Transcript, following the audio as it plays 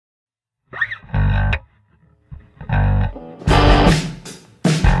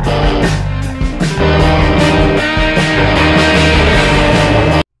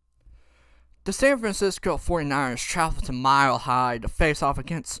The San Francisco 49ers travel to Mile High to face off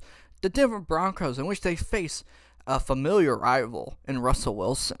against the Denver Broncos, in which they face a familiar rival in Russell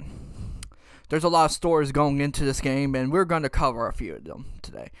Wilson. There's a lot of stories going into this game, and we're going to cover a few of them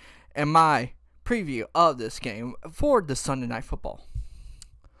today in my preview of this game for the Sunday Night Football.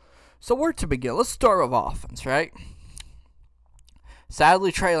 So where to begin? Let's start with offense, right?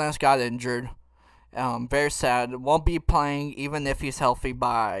 Sadly, Trey got injured. Very sad. Won't be playing even if he's healthy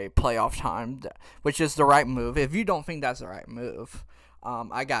by playoff time, which is the right move. If you don't think that's the right move,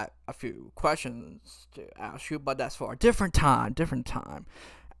 I got a few questions to ask you, but that's for a different time.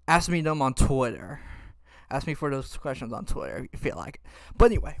 Ask me them on Twitter. Ask me for those questions on Twitter if you feel like it. But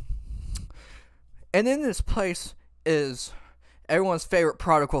anyway, and in this place is everyone's favorite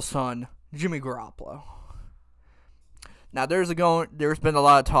prodigal son, Jimmy Garoppolo. Now, there's been a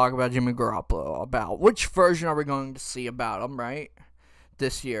lot of talk about Jimmy Garoppolo, about which version are we going to see about him, right,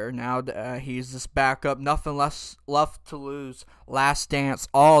 this year. Now, he's this backup, nothing less left to lose, last dance,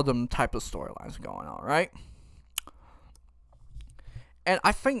 all them type of storylines going on, right? And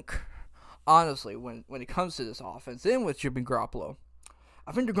I think, honestly, when it comes to this offense, and with Jimmy Garoppolo,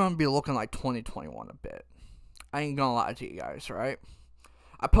 I think they're going to be looking like 2021 a bit. I ain't going to lie to you guys, right?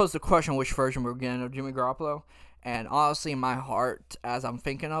 I posed the question which version we're getting of Jimmy Garoppolo. And honestly, in my heart, as I'm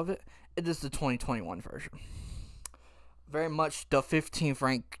thinking of it, it is the 2021 version. Very much the 15th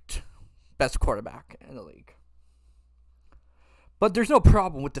ranked best quarterback in the league. But there's no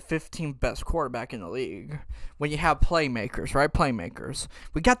problem with the 15th best quarterback in the league when you have playmakers, right? Playmakers.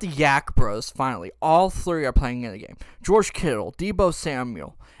 We got the Yak Bros, finally. All three are playing in the game. George Kittle, Deebo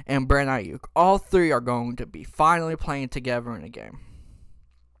Samuel, and Brandon Ayuk. All three are going to be finally playing together in the game.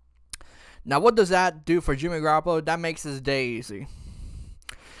 Now, what does that do for Jimmy Garoppolo? That makes his day easy.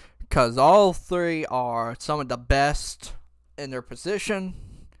 Because all three are some of the best in their position.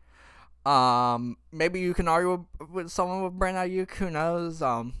 Maybe you can argue with someone with Brandon Ayuk. Who knows?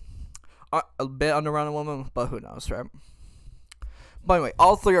 A bit on the run of woman, but who knows, right? But anyway,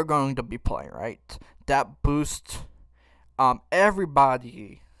 all three are going to be playing, right? That boosts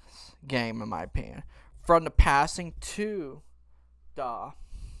everybody's game, in my opinion. From the passing to the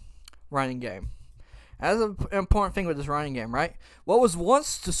running game. And that's an important thing with this running game, right? What was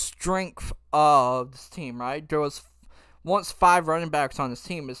once the strength of this team, right? There was once 5 running backs on this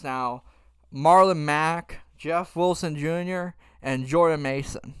team. It's now Marlon Mack, Jeff Wilson Jr., and Jordan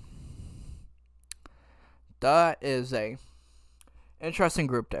Mason. That is a interesting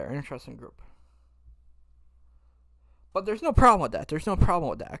group there. Interesting group. But there's no problem with that.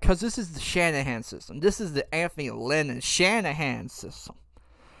 Because this is the Shanahan system. This is the Anthony Lynn and Shanahan system.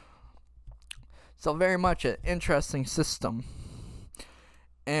 So very much an interesting system.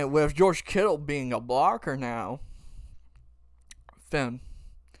 And with George Kittle being a blocker now, Finn,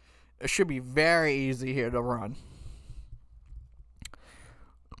 it should be very easy here to run.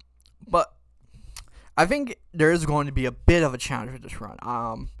 But I think there is going to be a bit of a challenge with this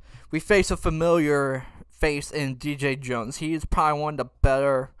run. We face a familiar face in DJ Jones. He's probably one of the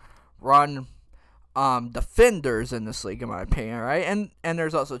better run defenders in this league, in my opinion, right? And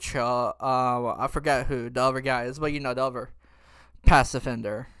there's also I forgot who the other guy is, but you know, the other pass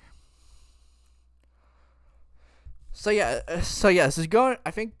defender. So this is going,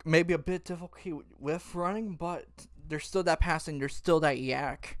 I think, maybe a bit difficult with running, but there's still that passing, there's still that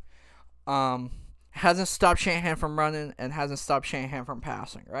yak. Hasn't stopped Shanahan from running and hasn't stopped Shanahan from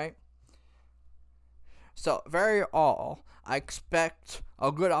passing, right? So I expect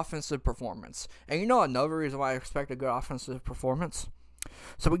a good offensive performance. And you know another reason why I expect a good offensive performance?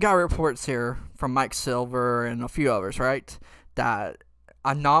 So we got reports here from Mike Silver and a few others, right? That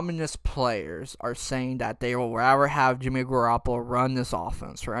anonymous players are saying that they will rather have Jimmy Garoppolo run this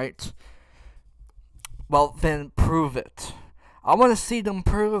offense, right? Well, then prove it. I want to see them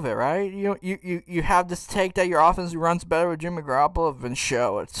prove it, right? You have this take that your offense runs better with Jimmy Garoppolo, then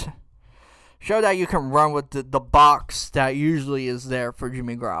show it. Show that you can run with the box that usually is there for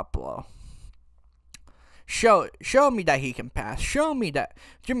Jimmy Garoppolo. Show me that he can pass. Show me that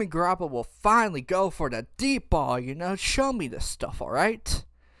Jimmy Garoppolo will finally go for the deep ball, you know. Show me this stuff, alright?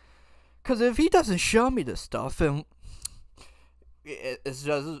 Because if he doesn't show me this stuff, then it's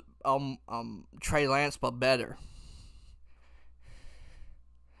just Trey Lance, but better.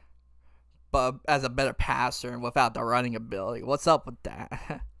 But as a better passer and without the running ability. What's up with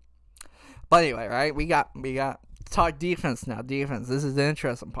that? But anyway, right? We got talk defense now. Defense. This is the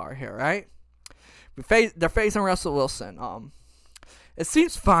interesting part here, right? They're facing Russell Wilson. It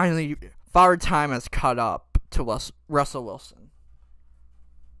seems finally Father Time has caught up to Russell Wilson.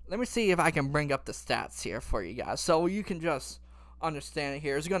 Let me see if I can bring up the stats here for you guys, so you can just understand it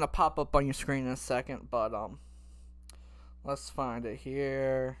here. It's going to pop up on your screen in a second, but let's find it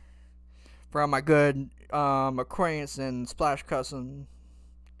here. From my good acquaintance and splash cousin,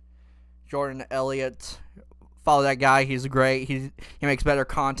 Jordan Elliott. Follow that guy. He's great. He makes better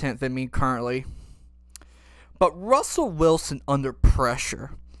content than me currently. But Russell Wilson under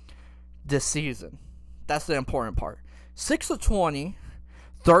pressure this season. That's the important part. 6 of 20,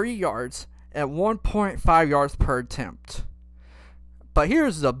 30 yards, at 1.5 yards per attempt. But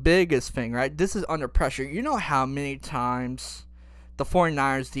here's the biggest thing, right? This is under pressure. You know how many times the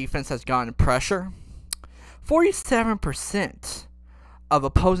 49ers defense has gotten pressure? 47% of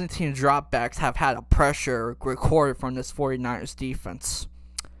opposing team dropbacks have had a pressure recorded from this 49ers defense.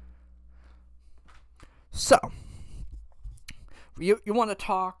 So, you want to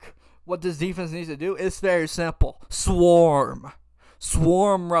talk what this defense needs to do? It's very simple. Swarm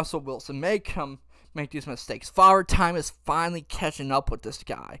Russell Wilson. Make him make these mistakes. Father Time is finally catching up with this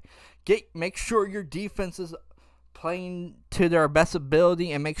guy. Make sure your defense is playing to their best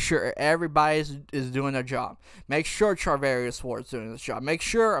ability, and make sure everybody is doing their job. Make sure Charvarius Ward's doing this job. Make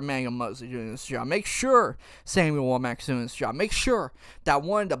sure Emmanuel Mosley doing this job. Make sure Samuel Womack's doing this job. Make sure that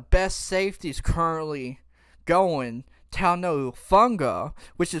one of the best safeties currently going, Talanoa Hufanga,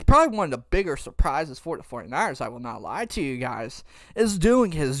 which is probably one of the bigger surprises for the 49ers, I will not lie to you guys, is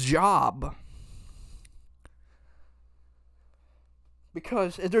doing his job.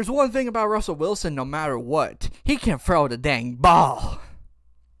 Because if there's one thing about Russell Wilson, no matter what, he can throw the dang ball.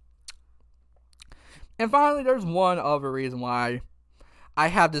 And finally, there's one other reason why I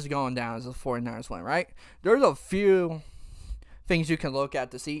have this going down as a 49ers win, right? There's a few things you can look at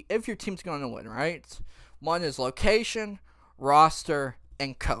to see if your team's going to win, right? One is location, roster,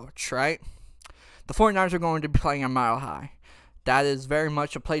 and coach, right? The 49ers are going to be playing on Mile High. That is very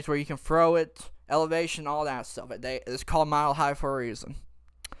much a place where you can throw it, elevation, all that stuff. It's called Mile High for a reason.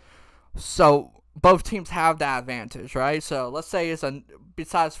 So both teams have that advantage, right? So let's say it's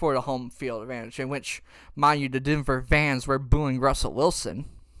besides for the home field advantage, in which, mind you, the Denver fans were booing Russell Wilson.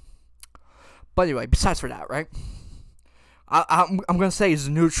 But anyway, besides for that, right? I'm gonna say it's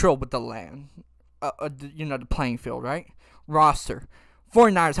neutral with the land, the playing field, right? Roster.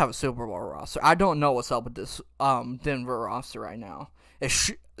 49ers have a Super Bowl roster. I don't know what's up with this Denver roster right now.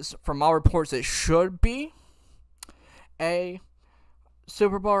 From all reports, it should be a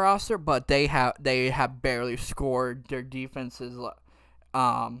Super Bowl roster, but they have barely scored. Their defense is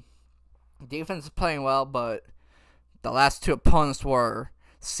playing well, but the last two opponents were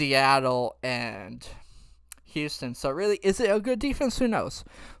Seattle and Houston. So really, is it a good defense? Who knows?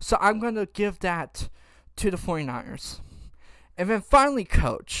 So I'm going to give that to the 49ers. And then finally,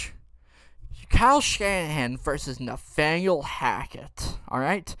 coach. Kyle Shanahan versus Nathaniel Hackett.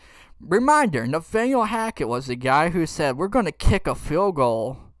 Alright? Reminder, Nathaniel Hackett was the guy who said, we're going to kick a field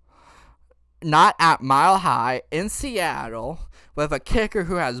goal not at Mile High in Seattle with a kicker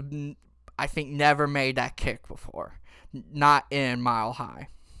who has, I think, never made that kick before. Not in Mile High.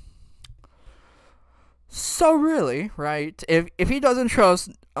 So really, right, if he doesn't trust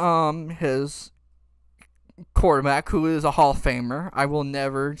his quarterback, who is a Hall of Famer, I will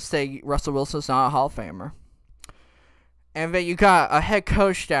never say Russell Wilson's not a Hall of Famer. And then you got a head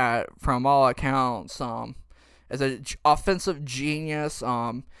coach that, from all accounts, is an offensive genius,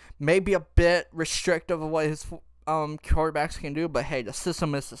 maybe a bit restrictive of what his quarterbacks can do, but hey, the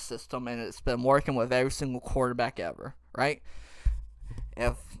system is the system, and it's been working with every single quarterback ever, right?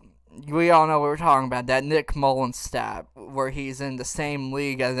 If we all know what we're talking about, that Nick Mullins stat, where he's in the same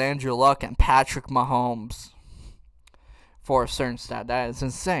league as Andrew Luck and Patrick Mahomes for a certain stat. That is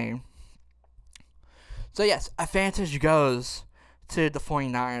insane. So yes, advantage goes to the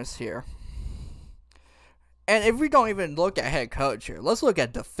 49ers here. And if we don't even look at head coach here, let's look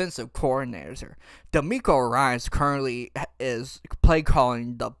at defensive coordinators here. DeMeco Ryans currently is play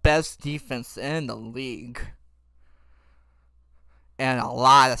calling the best defense in the league. And a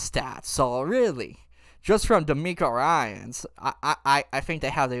lot of stats. So really, just from DeMeco Ryans, I think they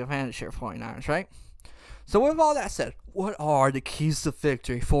have the advantage here, 49ers, right? So with all that said, what are the keys to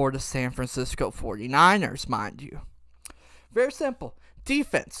victory for the San Francisco 49ers, mind you? Very simple.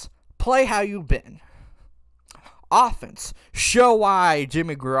 Defense, play how you've been. Offense, show why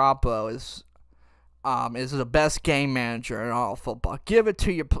Jimmy Garoppolo is the best game manager in all football. Give it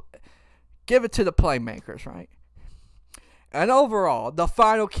to the playmakers, right? And overall, the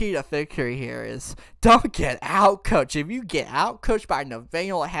final key to victory here is don't get out-coached. If you get out-coached by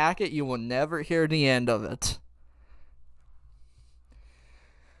Nathaniel Hackett, you will never hear the end of it.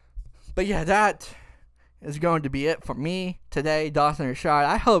 But yeah, that is going to be it for me today, Dawson Rashad.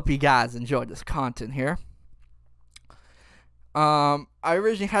 I hope you guys enjoyed this content here. I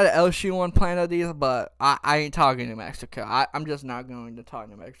originally had an LSU one planned of these, but I ain't talking New Mexico. I'm just not going to talk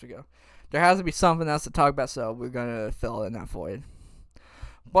New Mexico. There has to be something else to talk about, so we're gonna fill in that void.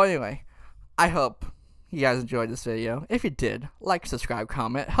 But anyway, I hope you guys enjoyed this video. If you did, like, subscribe,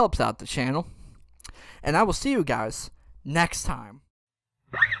 comment, helps out the channel. And I will see you guys next time.